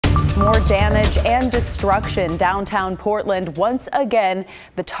More damage and destruction downtown Portland, once again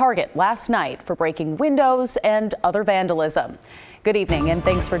the target last night for breaking windows and other vandalism. Good evening and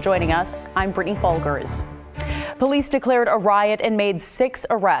thanks for joining us. I'm Brittany Folgers. Police declared a riot and made 6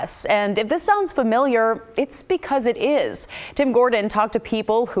 arrests. And if this sounds familiar, it's because it is. Tim Gordon talked to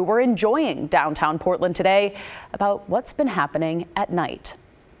people who were enjoying downtown Portland today about what's been happening at night.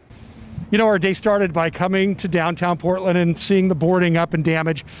 You know, our day started by coming to downtown Portland and seeing the boarding up and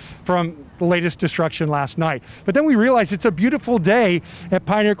damage from the latest destruction last night. But then we realized it's a beautiful day at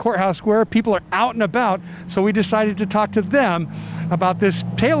Pioneer Courthouse Square. People are out and about, so we decided to talk to them about this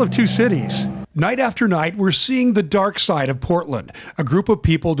tale of two cities. Night after night, we're seeing the dark side of Portland, a group of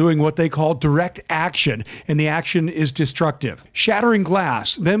people doing what they call direct action, and the action is destructive. Shattering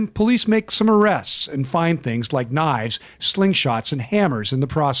glass, then police make some arrests and find things like knives, slingshots, and hammers in the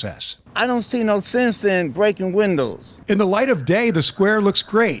process. I don't see no sense in breaking windows. In the light of day, the square looks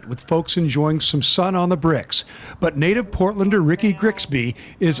great, with folks enjoying some sun on the bricks. But native Portlander Rickey Grixsby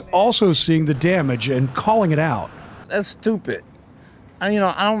is also seeing the damage and calling it out. That's stupid. I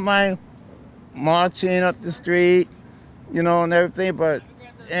don't mind marching up the street, and everything,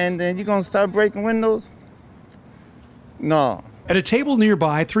 and then you're gonna start breaking windows? No. At a table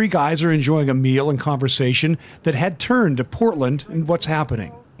nearby, 3 guys are enjoying a meal and conversation that had turned to Portland and what's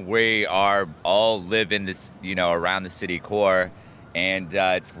happening. We are all live in this, around the city core, and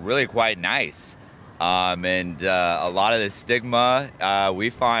it's really quite nice. And a lot of the stigma we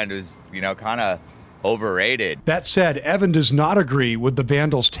find is, kind of overrated. That said, Evan does not agree with the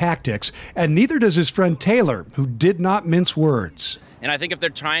vandals' tactics, and neither does his friend Taylor, who did not mince words. And I think if they're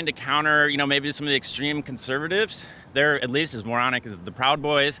trying to counter, maybe some of the extreme conservatives, they're at least as moronic as the Proud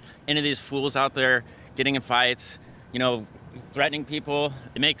Boys, any of these fools out there getting in fights, threatening people.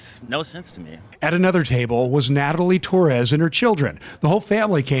 It makes no sense to me. At another table was Natalie Torres and her children. The whole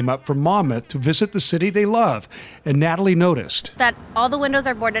family came up from Monmouth to visit the city they love, and Natalie noticed that all the windows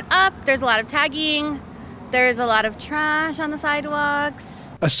are boarded up. There's a lot of tagging. There's a lot of trash on the sidewalks.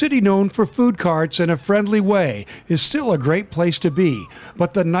 A city known for food carts and a friendly way is still a great place to be,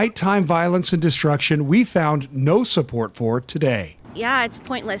 but the nighttime violence and destruction we found no support for today. Yeah, it's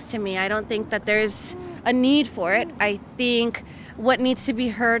pointless to me. I don't think that there's a need for it. I think what needs to be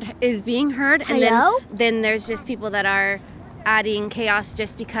heard is being heard, and then there's just people that are adding chaos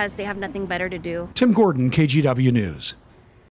just because they have nothing better to do. Tim Gordon, KGW News.